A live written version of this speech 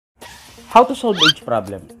How to solve age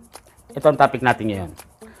problem? Ito ang topic natin ngayon.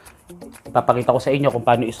 Ipapakita ko sa inyo kung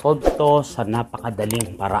paano i-solve ito sa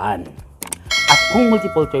napakadaling paraan. At kung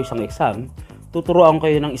multiple choice ang exam, tuturuan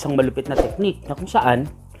kayo ng isang malupit na technique na kung saan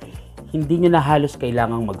hindi nyo na halos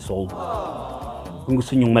kailangang mag-solve. Kung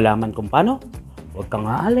gusto nyong malaman kung paano, huwag kang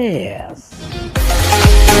aalis.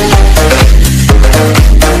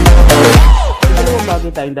 Dalawang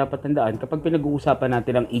bagay tayong dapat tandaan kapag pinag-uusapan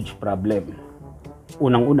natin ang age problem.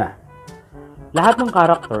 Unang-una, lahat ng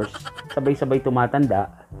characters sabay-sabay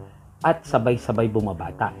tumatanda at sabay-sabay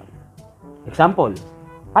bumabata. Example,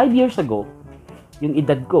 5 years ago, yung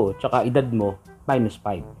edad ko tsaka edad mo minus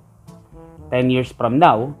 5. 10 years from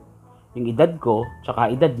now, yung edad ko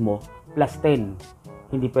tsaka edad mo plus 10.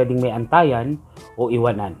 Hindi pwedeng may antayan o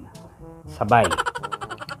iwanan. Sabay.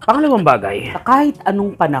 Pangalawang bagay, kahit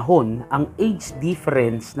anong panahon, ang age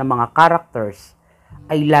difference ng mga characters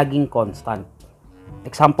ay laging constant.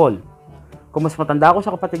 Example, kung mas matanda ako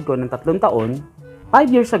sa kapatid ko ng 3 taon, 5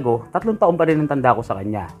 years ago, 3 taon pa rin ang tanda ko sa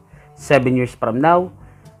kanya. 7 years from now,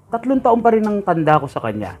 3 taon pa rin ang tanda ko sa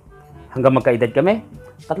kanya. Hanggang magkaedad kami,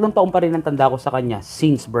 3 taon pa rin ang tanda ko sa kanya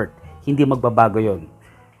since birth. Hindi magbabago yon.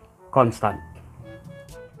 Constant.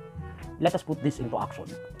 Let us put this into action.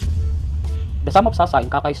 The sum of Sasa and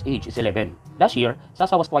Kakai's age is 11. Last year,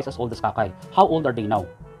 Sasa was twice as old as Kakai. How old are they now?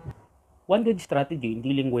 One good strategy in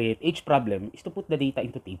dealing with age problem is to put the data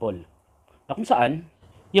into table. Na kung saan,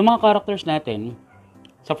 yung mga characters natin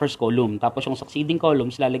sa first column, tapos yung succeeding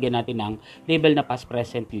columns, lalagyan natin ng label na past,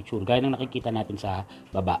 present, future, gaya ng nakikita natin sa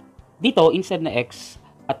baba. Dito, instead na X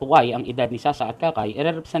at Y ang edad ni Sasa at Kakay,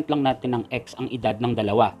 i-represent lang natin ng X ang edad ng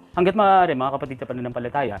dalawa. Hanggat maaari, mga kapatid sa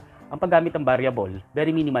pananampalataya, ang paggamit ng variable,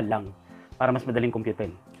 very minimal lang, para mas madaling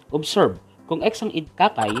computein. Observe, kung X ang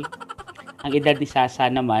Kakay, ang edad ni Sasa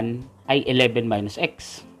naman ay 11 minus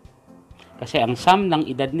X. Kasi ang sum ng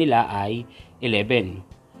edad nila ay 11.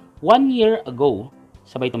 1 year ago,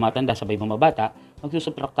 sabay tumatanda, sabay bumabata,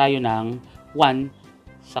 magsusubtract tayo ng 1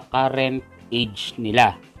 sa current age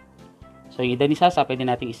nila. So, yung edad ni Sasa, pwede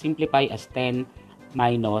natin i-simplify as 10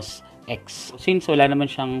 minus X. Since wala naman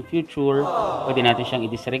siyang future, pwede natin siyang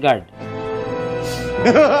i-disregard.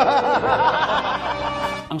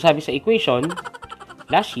 Ang sabi sa equation,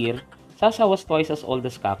 last year, Sasa was twice as old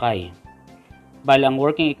as Kakay. Bale, ang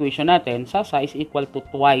working equation natin, Sasa is equal to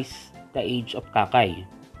twice the age of Kakay.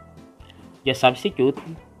 Just substitute,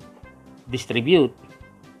 distribute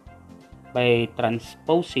by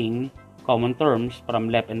transposing common terms from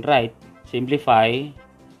left and right, simplify,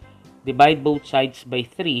 divide both sides by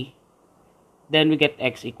 3, then we get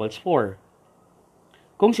X equals 4.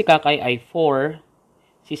 Kung si Kakay ay 4,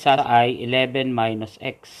 si Sasa ay 11 minus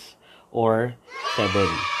X or 7.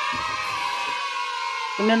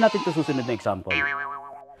 Tingnan natin ito susunod na example.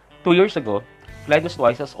 2 years ago, Clyde was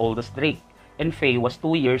twice as old as Drake, and Faye was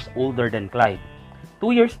 2 years older than Clyde.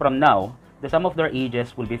 2 years from now, the sum of their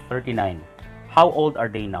ages will be 39. How old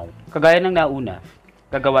are they now? Kagaya ng nauna,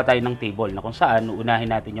 gagawa tayo ng table na kung saan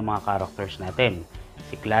uunahin natin yung mga characters natin.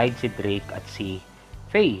 Si Clyde, si Drake, at si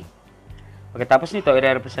Faye. Pagkatapos nito,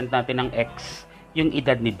 i-represent natin ng X yung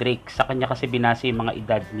edad ni Drake. Sa kanya kasi binase yung mga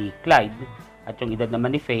edad ni Clyde. At yung edad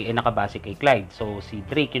naman ni Faye ay nakabase kay Clyde. So, si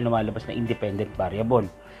Drake yung lumalabas na independent variable.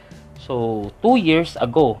 So, 2 years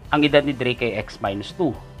ago, ang edad ni Drake ay X minus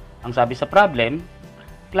 2. Ang sabi sa problem,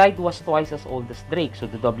 Clyde was twice as old as Drake. So,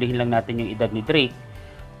 dodoblihin lang natin yung edad ni Drake.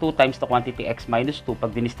 2 times the quantity X minus 2.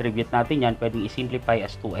 Pag dinistribute natin yan, pwedeng i-simplify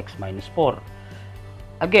as 2X minus 4.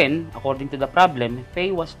 Again, according to the problem,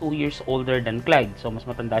 Faye was 2 years older than Clyde. So, mas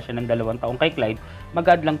matanda siya ng 2 taong kay Clyde.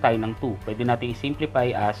 Mag-add lang tayo ng 2. Pwede natin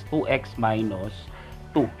i-simplify as 2x minus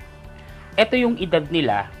 2. Ito yung edad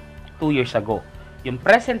nila 2 years ago. Yung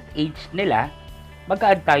present age nila,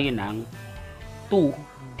 mag-add tayo ng 2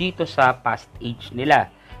 dito sa past age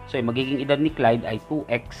nila. So, yung magiging edad ni Clyde ay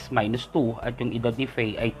 2x minus 2 at yung edad ni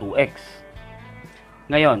Faye ay 2x.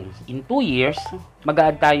 Ngayon, in 2 years,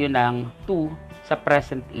 mag-add tayo ng 2 sa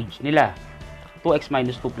present age nila. 2x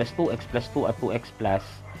minus 2 plus 2x plus 2 at 2x plus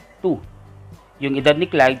 2. Yung edad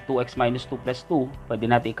ni Clyde, 2x minus 2 plus 2. Pwede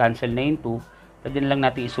natin i-cancel na yung 2. Pwede na lang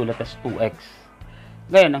natin isulat as 2x.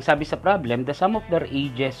 Ngayon, ang sabi sa problem, the sum of their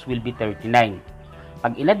ages will be 39.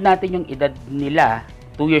 Pag inad natin yung edad nila,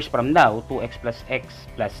 2 years from now, 2x plus x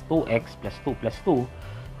plus 2x plus 2 plus 2,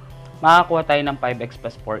 makakuha tayo ng 5x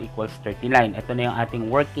plus 4 equals 39. Ito na yung ating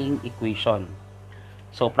working equation.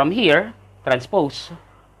 So, from here, transpose,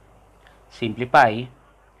 simplify,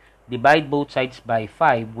 divide both sides by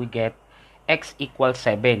 5, we get x equals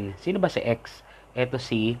 7. Sino ba si x? Ito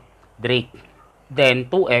si Drake. Then,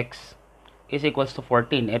 2x is equals to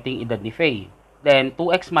 14. Ito yung edad ni Faye. Then,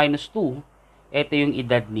 2x minus 2, ito yung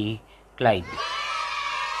edad ni Clyde.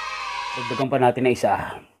 Dagdagan pa natin na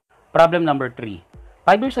isa. Problem number 3.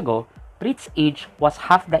 5 years ago, Fritz's age was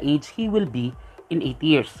half the age he will be in 8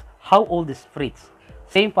 years. How old is Fritz?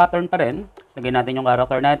 Same pattern pa rin. Lagyan natin yung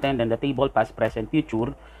character natin, then the table, past, present,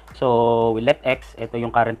 future. So, we let X, ito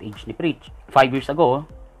yung current age ni Fritz. 5 years ago,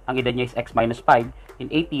 ang edad niya is X minus 5.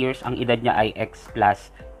 In 8 years, ang edad niya ay X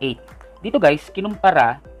plus 8. Dito guys,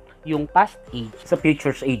 kinumpara yung past age sa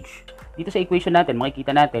future's age. Dito sa equation natin,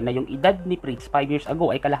 makikita natin na yung edad ni Fritz 5 years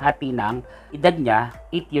ago ay kalahati ng edad niya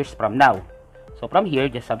 8 years from now. So, from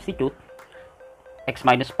here, just substitute. X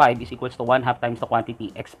minus 5 is equals to 1/2 times the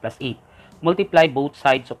quantity X plus 8. Multiply both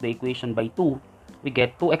sides of the equation by 2. We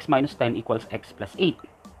get 2X minus 10 equals X plus 8.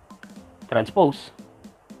 Transpose.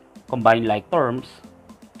 Combine like terms.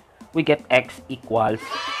 We get X equals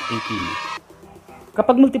 18.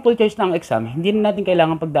 Kapag multiple choice na ang exam, hindi na natin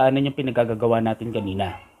kailangan pagdaanan yung pinagagagawa natin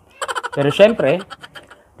kanina. Pero syempre,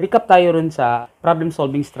 recap tayo rin sa problem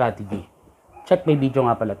solving strategy. Check may video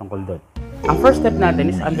nga pala tungkol doon. Ang first step natin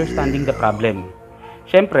is understanding the problem.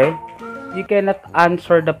 Syempre, you cannot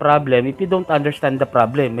answer the problem if you don't understand the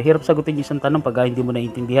problem. Mahirap sagutin yung isang tanong pag hindi mo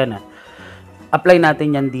naiintindihan. Apply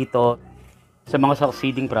natin yan dito sa mga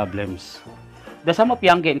succeeding problems. The sum of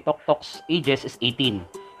Yangge and Toktok's ages is 18.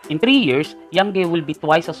 In 3 years, Yangge will be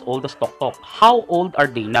twice as old as Toktok. How old are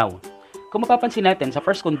they now? Kung mapapansin natin sa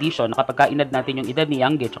first condition na kapag kainad natin yung edad ni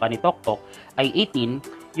Yangge at ni Toktok ay 18,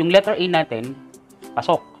 yung letter A natin,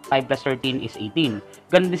 pasok. 5 plus 13 is 18.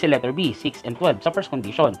 Ganun din si letter B, 6 and 12 sa first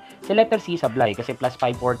condition. Si letter C, sablay, kasi plus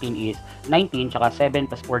 5, 14 is 19, tsaka 7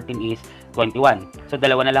 plus 14 is 21. So,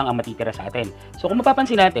 dalawa na lang ang matitira sa atin. So, kung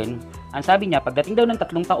mapapansin natin, ang sabi niya, pagdating daw ng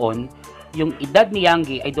 3 taon, yung edad ni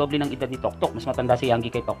Yangge ay doble ng edad ni Toktok. Mas matanda si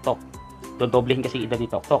Yangge kay Toktok. Dodoblehin kasi edad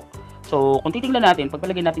ni Toktok. So, kung titingnan natin,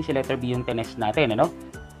 pagpalagay natin si letter B yung tenes natin, 6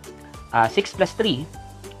 plus 3,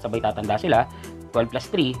 sabay tatanda sila, 12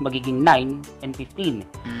 plus 3, magiging 9 and 15.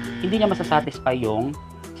 Hindi niya masasatisfy yung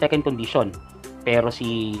second condition. Pero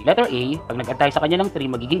si letter A, pag nag-add tayo sa kanya ng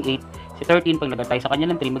 3, magiging 8. Si 13, pag nag-add tayo sa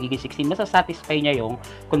kanya ng 3, magiging 16. Masasatisfy niya yung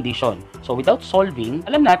condition. So, without solving,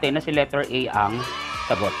 alam natin na si letter A ang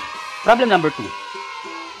sagot. Problem number 2.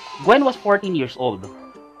 Gwen was 14 years old.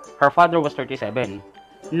 Her father was 37.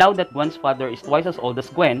 Now that Gwen's father is twice as old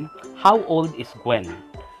as Gwen, how old is Gwen?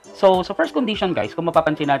 So, sa first condition guys, kung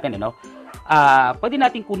mapapansin natin, pwede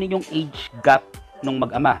natin kunin yung age gap nung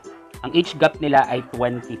mag-ama. Ang age gap nila ay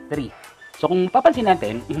 23. So, kung papansin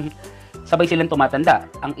natin, sabay silang tumatanda.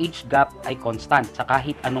 Ang age gap ay constant sa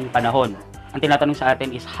kahit anong panahon. Ang tinatanong sa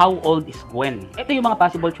atin is, how old is Gwen? Ito yung mga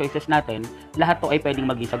possible choices natin. Lahat to ay pwedeng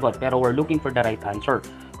maging sagot, pero we're looking for the right answer.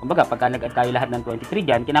 Kumbaga, pagka nag-add tayo lahat ng 23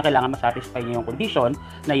 dyan, kinakailangan masatisfy niyo yung condition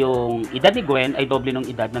na yung edad ni Gwen ay doble ng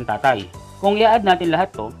edad ng tatay. Kung i-add natin lahat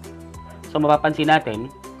to, so mapapansin natin,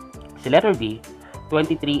 si letter B,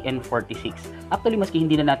 23 and 46. Actually, maski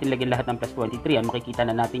hindi na natin lagyan lahat ng plus 23, makikita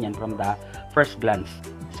na natin yan from the first glance.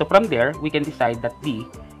 So from there, we can decide that B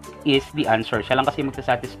is the answer. Siya lang kasi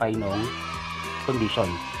magsasatisfy nung condition.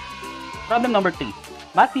 Problem number 3.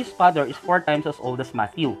 Matthew's father is 4 times as old as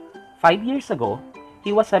Matthew. 5 years ago,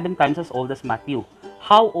 he was 7 times as old as Matthew.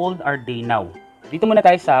 How old are they now? Dito muna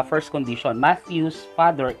tayo sa first condition. Matthew's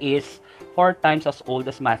father is 4 times as old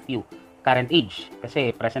as Matthew. Current age,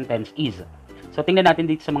 kasi present tense is. So, tingnan natin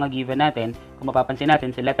dito sa mga given natin. Kung mapapansin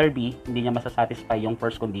natin, si letter B, hindi niya masasatisfy yung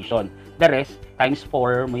first condition. The rest, times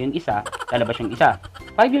 4 mo yung isa, lalabas yung isa.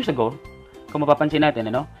 5 years ago, kung mapapansin natin,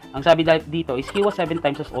 ang sabi dito is he was 7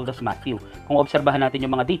 times as old as Matthew. Kung obserbahan natin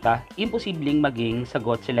yung mga data, imposibleng maging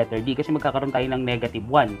sagot si letter D kasi magkakaroon tayo ng negative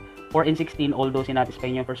 1. 4 and 16, although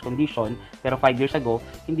sinatisfy niya yung first condition, pero 5 years ago,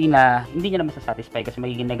 hindi niya na masasatisfy kasi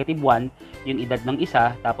magiging negative 1 yung edad ng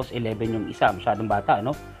isa, tapos 11 yung isa. Masyadong bata,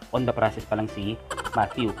 On the process pa lang si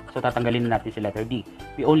Matthew. So, tatanggalin na natin si letter D.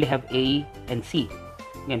 We only have A and C.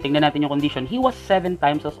 Ngayon, tingnan natin yung condition. He was 7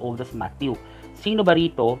 times as old as Matthew. Sino ba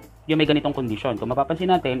rito yung may ganitong condition? Kung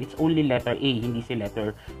mapapansin natin, it's only letter A, hindi si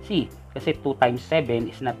letter C. Kasi 2 times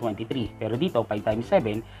 7 is not 23. Pero dito, 5 times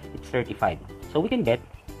 7, it's 35. So, we can get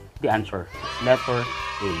the answer. Letter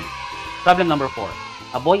A. Problem number 4.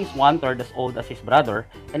 A boy is 1/3 as old as his brother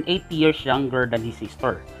and 8 years younger than his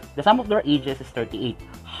sister. The sum of their ages is 38.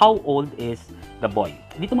 How old is the boy?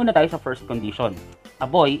 Dito muna tayo sa first condition. A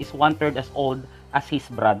boy is 1/3 as old as his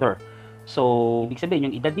brother. So, ibig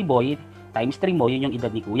sabihin, yung edad ni boy, times 3 mo, yun yung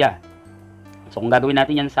edad ni kuya. So, kung gagawin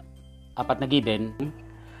natin yan sa apat na given,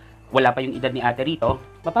 wala pa yung edad ni ate rito,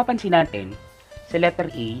 mapapansin natin, si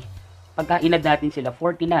letter A, pagka inad natin sila,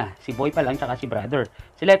 40 na. Si boy pa lang, tsaka si brother.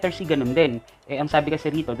 Si letter C, ganun din. Ang sabi kasi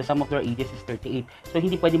rito, the sum of their ages is 38. So,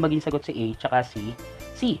 hindi pwede maging sagot si A, tsaka si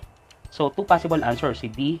C. So, two possible answers,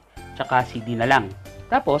 si D, tsaka si D na lang.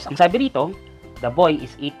 Tapos, ang sabi rito, the boy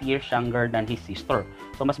is 8 years younger than his sister.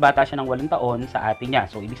 So, mas bata siya ng 8 taon sa ate niya.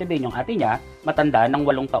 So, ibig sabihin yung ate niya, matanda ng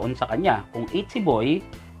 8 taon sa kanya. Kung 8 si boy,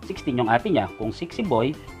 16 yung ate niya. Kung 6 si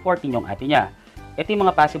boy, 14 yung ate niya. Ito yung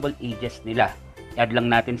mga possible ages nila. I-add lang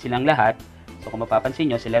natin silang lahat. So, kung mapapansin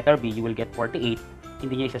nyo, si letter B, you will get 48.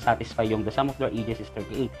 Hindi niya isa-satisfy yung the sum of their ages is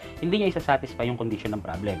 38. Hindi niya isa-satisfy yung condition ng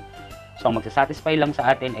problem. So, ang magsasatisfy lang sa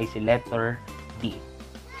atin ay si letter D.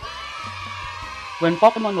 When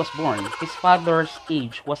Pokemon was born, his father's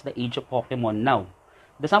age was the age of Pokemon now.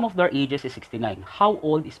 The sum of their ages is 69. How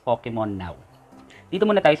old is Pokemon now? Dito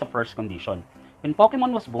muna tayo sa first condition. When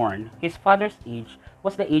Pokemon was born, his father's age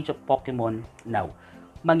was the age of Pokemon now.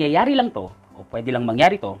 Mangyayari lang to, o pwede lang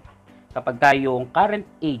mangyari to, kapag yung current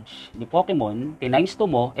age ni Pokemon, times 2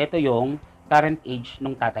 mo, ito yung current age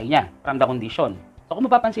ng tatay niya from the condition. So kung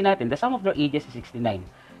mapapansin natin, the sum of their ages is 69.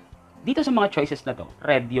 Dito sa mga choices na to,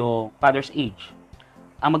 red yung father's age.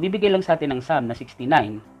 Ang magbibigay lang sa atin ng sum na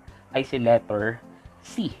 69 ay si letter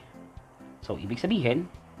C. So, ibig sabihin,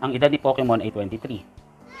 ang edad ni Pokemon ay 23.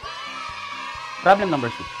 Problem number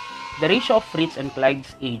 6. The ratio of Fritz and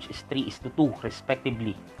Clyde's age is 3:2,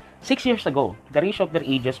 respectively. 6 years ago, the ratio of their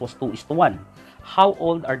ages was 2:1. How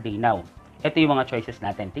old are they now? Ito yung mga choices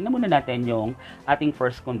natin. Tingnan muna natin yung ating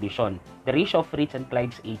first condition. The ratio of Fritz and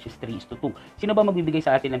Clyde's age is 3:2. Sino ba magbibigay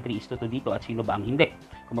sa atin ng 3:2 dito at sino ba ang hindi?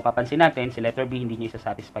 Kung mapapansin natin, si letter B hindi niya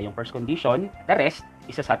isa-satisfy yung first condition. The rest,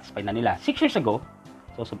 isa-satisfy na nila. 6 years ago,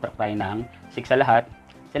 so subtract tayo ng 6 sa lahat.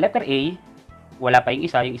 Si letter A, wala pa yung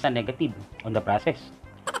isa negative on the process.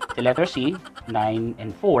 Si letter C, 9 and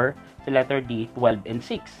 4. Si letter D, 12 and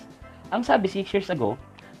 6. Ang sabi 6 years ago,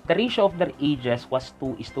 the ratio of their ages was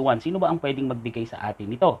 2:1. Sino ba ang pwedeng magbigay sa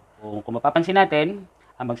atin nito? Kung mapapansin natin,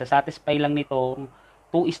 ang magsasatisfy lang nitong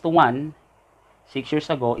 2:1, 6 years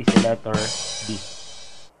ago is the letter D.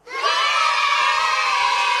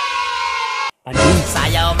 Panis!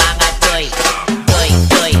 Sayaw mga toy,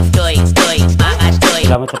 mga toy.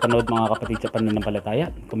 Salamat sa panood mga kapatid sa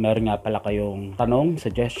pananampalataya. Kung meron nga pala kayong tanong,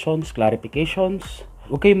 suggestions, clarifications,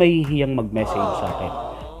 huwag kayo mahihiyang mag-message sa akin.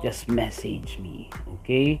 Just message me,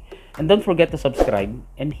 okay? And don't forget to subscribe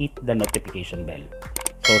and hit the notification bell.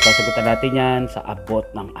 So, sasagutan natin yan sa abot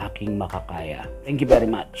ng aking makakaya. Thank you very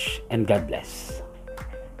much and God bless.